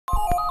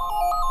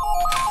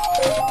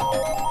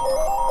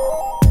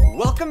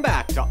Welcome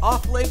back to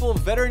Off Label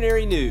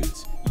Veterinary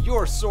News,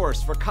 your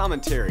source for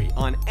commentary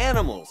on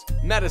animals,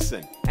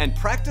 medicine, and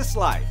practice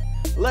life.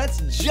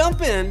 Let's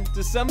jump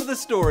into some of the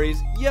stories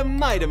you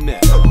might have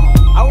missed.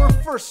 Our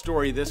first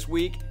story this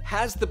week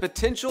has the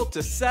potential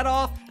to set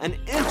off an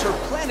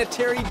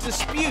interplanetary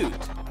dispute.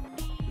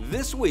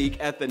 This week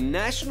at the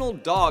National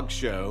Dog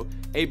Show,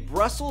 a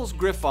Brussels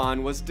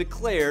Griffon was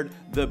declared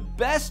the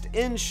best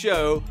in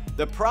show.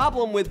 The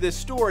problem with this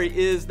story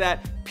is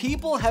that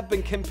people have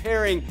been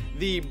comparing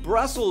the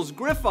Brussels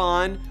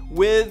Griffon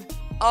with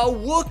a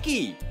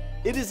Wookie.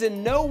 It is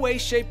in no way,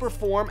 shape, or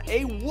form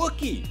a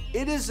Wookie.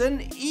 It is an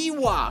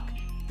Ewok.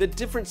 The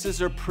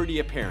differences are pretty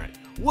apparent.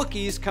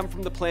 Wookiees come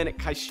from the planet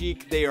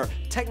Kashyyyk. They are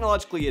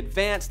technologically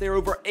advanced. They're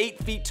over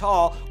 8 feet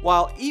tall,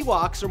 while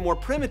Ewoks are more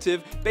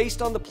primitive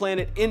based on the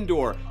planet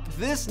Endor.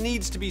 This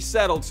needs to be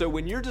settled, so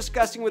when you're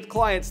discussing with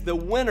clients the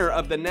winner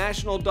of the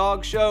National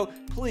Dog Show,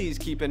 please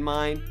keep in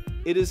mind,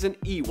 it is an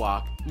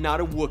Ewok, not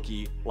a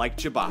Wookie like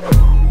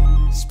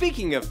Chewbacca.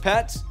 Speaking of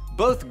pets,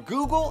 both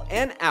Google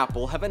and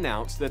Apple have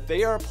announced that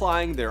they are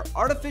applying their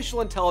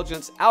artificial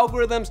intelligence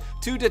algorithms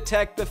to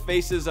detect the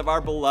faces of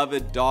our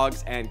beloved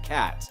dogs and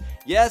cats.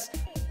 Yes,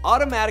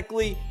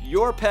 automatically,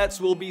 your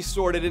pets will be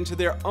sorted into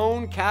their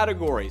own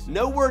categories.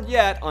 No word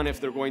yet on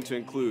if they're going to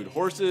include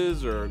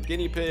horses or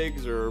guinea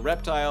pigs or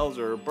reptiles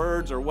or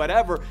birds or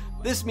whatever.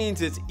 This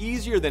means it's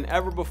easier than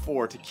ever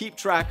before to keep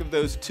track of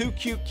those too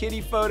cute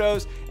kitty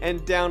photos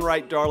and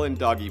downright darling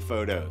doggy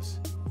photos.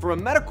 From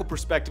a medical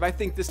perspective, I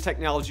think this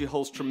technology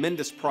holds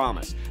tremendous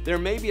promise. There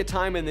may be a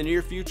time in the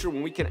near future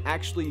when we can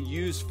actually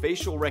use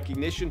facial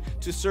recognition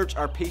to search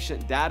our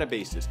patient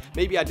databases,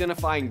 maybe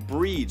identifying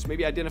breeds,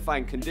 maybe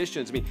identifying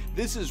conditions. I mean,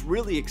 this is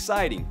really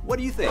exciting. What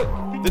do you think?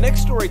 The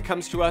next story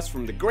comes to us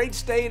from the great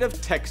state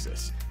of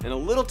Texas, in a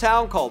little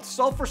town called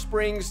Sulphur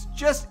Springs,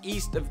 just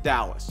east of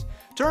Dallas.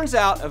 Turns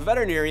out a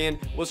veterinarian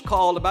was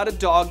called about a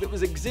dog that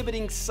was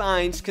exhibiting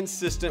signs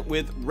consistent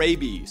with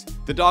rabies.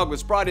 The dog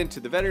was brought into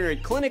the veterinary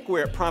clinic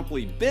where it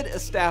promptly bit a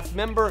staff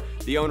member.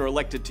 The owner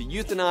elected to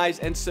euthanize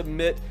and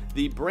submit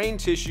the brain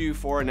tissue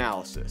for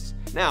analysis.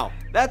 Now,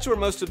 that's where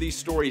most of these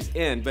stories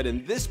end, but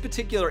in this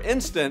particular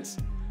instance,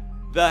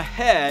 the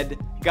head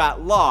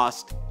got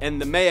lost in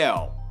the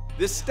mail.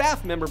 This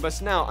staff member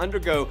must now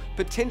undergo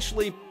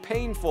potentially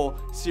painful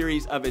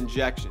series of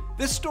injections.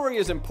 This story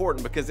is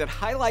important because it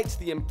highlights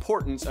the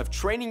importance of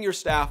training your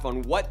staff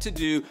on what to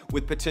do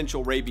with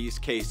potential rabies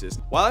cases.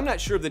 While I'm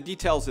not sure of the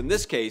details in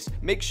this case,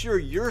 make sure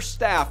your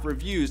staff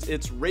reviews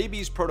its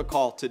rabies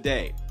protocol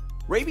today.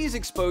 Rabies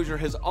exposure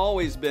has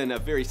always been a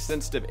very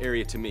sensitive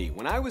area to me.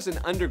 When I was an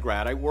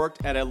undergrad, I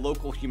worked at a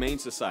local humane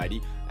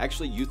society,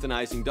 actually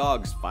euthanizing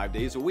dogs 5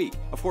 days a week.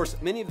 Of course,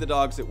 many of the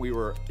dogs that we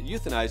were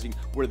euthanizing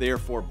were there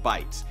for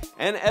bites.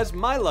 And as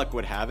my luck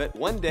would have it,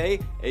 one day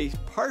a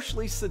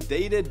partially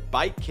sedated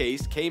bite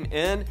case came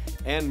in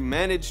and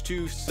managed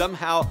to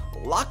somehow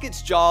lock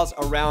its jaws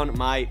around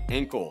my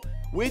ankle,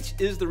 which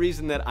is the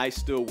reason that I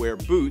still wear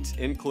boots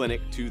in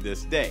clinic to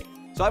this day.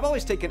 So I've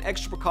always taken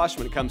extra precaution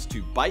when it comes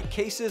to bite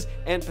cases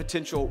and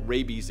potential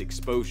rabies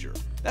exposure.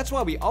 That's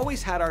why we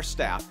always had our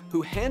staff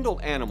who handled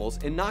animals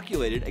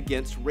inoculated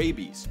against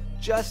rabies,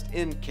 just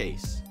in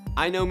case.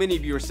 I know many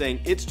of you are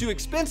saying it's too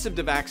expensive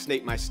to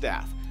vaccinate my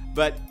staff,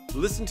 but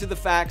listen to the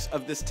facts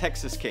of this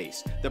Texas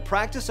case. The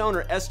practice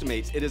owner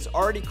estimates it has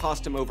already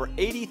cost him over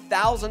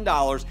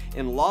 $80,000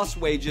 in lost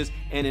wages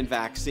and in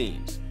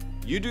vaccines.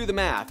 You do the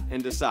math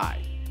and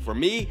decide. For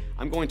me,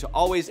 I'm going to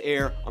always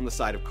err on the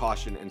side of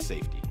caution and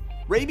safety.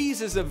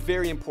 Rabies is a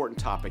very important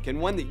topic and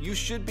one that you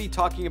should be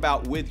talking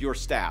about with your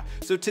staff.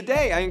 So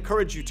today I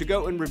encourage you to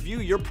go and review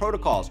your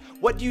protocols.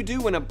 What do you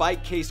do when a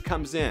bite case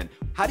comes in?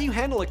 How do you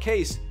handle a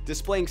case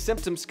displaying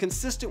symptoms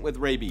consistent with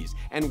rabies?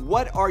 And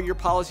what are your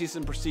policies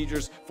and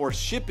procedures for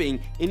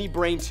shipping any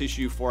brain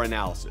tissue for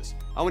analysis?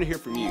 I want to hear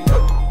from you.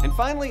 And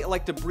finally, I'd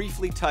like to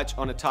briefly touch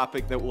on a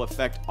topic that will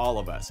affect all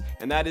of us,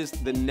 and that is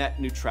the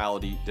net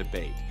neutrality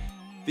debate.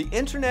 The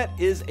internet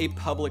is a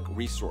public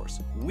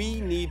resource.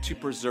 We need to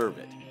preserve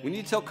it. We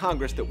need to tell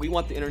Congress that we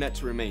want the internet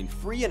to remain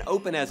free and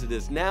open as it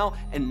is now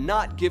and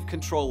not give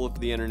control of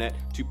the internet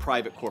to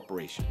private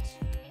corporations.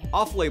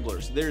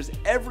 Off-labelers, there's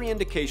every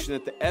indication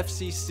that the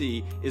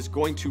FCC is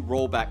going to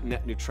roll back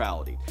net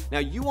neutrality. Now,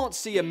 you won't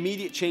see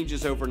immediate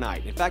changes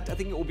overnight. In fact, I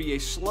think it will be a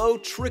slow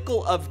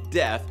trickle of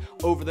death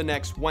over the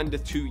next 1 to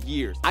 2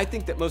 years. I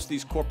think that most of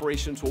these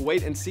corporations will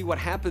wait and see what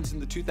happens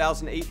in the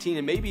 2018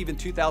 and maybe even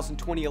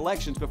 2020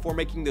 elections before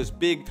making those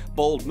big,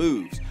 bold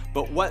moves.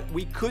 But what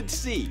we could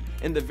see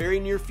in the very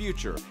near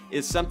future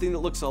is something that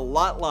looks a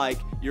lot like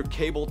your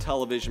cable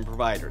television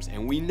providers.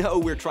 And we know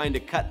we're trying to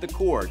cut the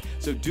cord.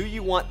 So do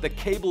you want the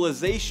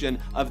cableization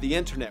of the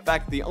internet? In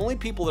fact, the only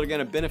people that are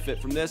going to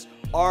benefit from this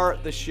are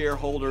the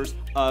shareholders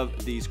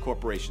of these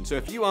corporations. So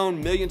if you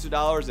own millions of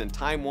dollars in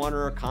Time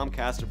Warner, or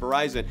Comcast, or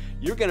Verizon,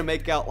 you're going to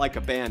make out like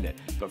a bandit.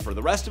 But for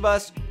the rest of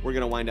us, we're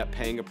going to wind up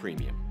paying a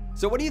premium.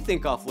 So what do you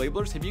think,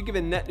 off-labelers? Have you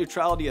given net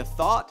neutrality a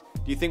thought?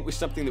 Do you think it's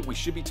something that we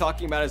should be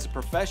talking about as a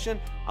profession?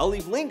 I'll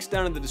leave links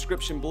down in the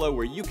description below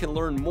where you can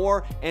learn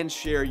more and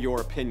share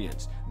your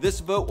opinions. This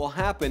vote will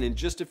happen in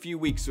just a few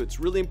weeks, so it's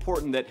really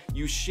important that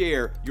you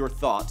share your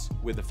thoughts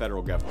with the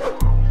federal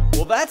government.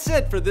 Well, that's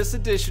it for this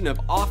edition of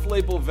Off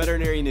Label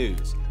Veterinary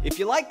News. If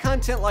you like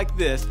content like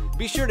this,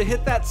 be sure to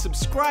hit that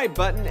subscribe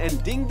button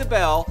and ding the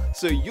bell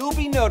so you'll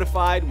be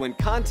notified when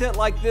content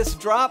like this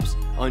drops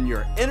on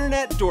your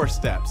internet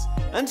doorsteps.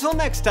 Until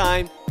next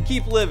time,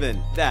 keep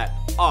living that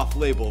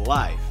off-label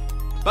life.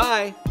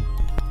 Bye.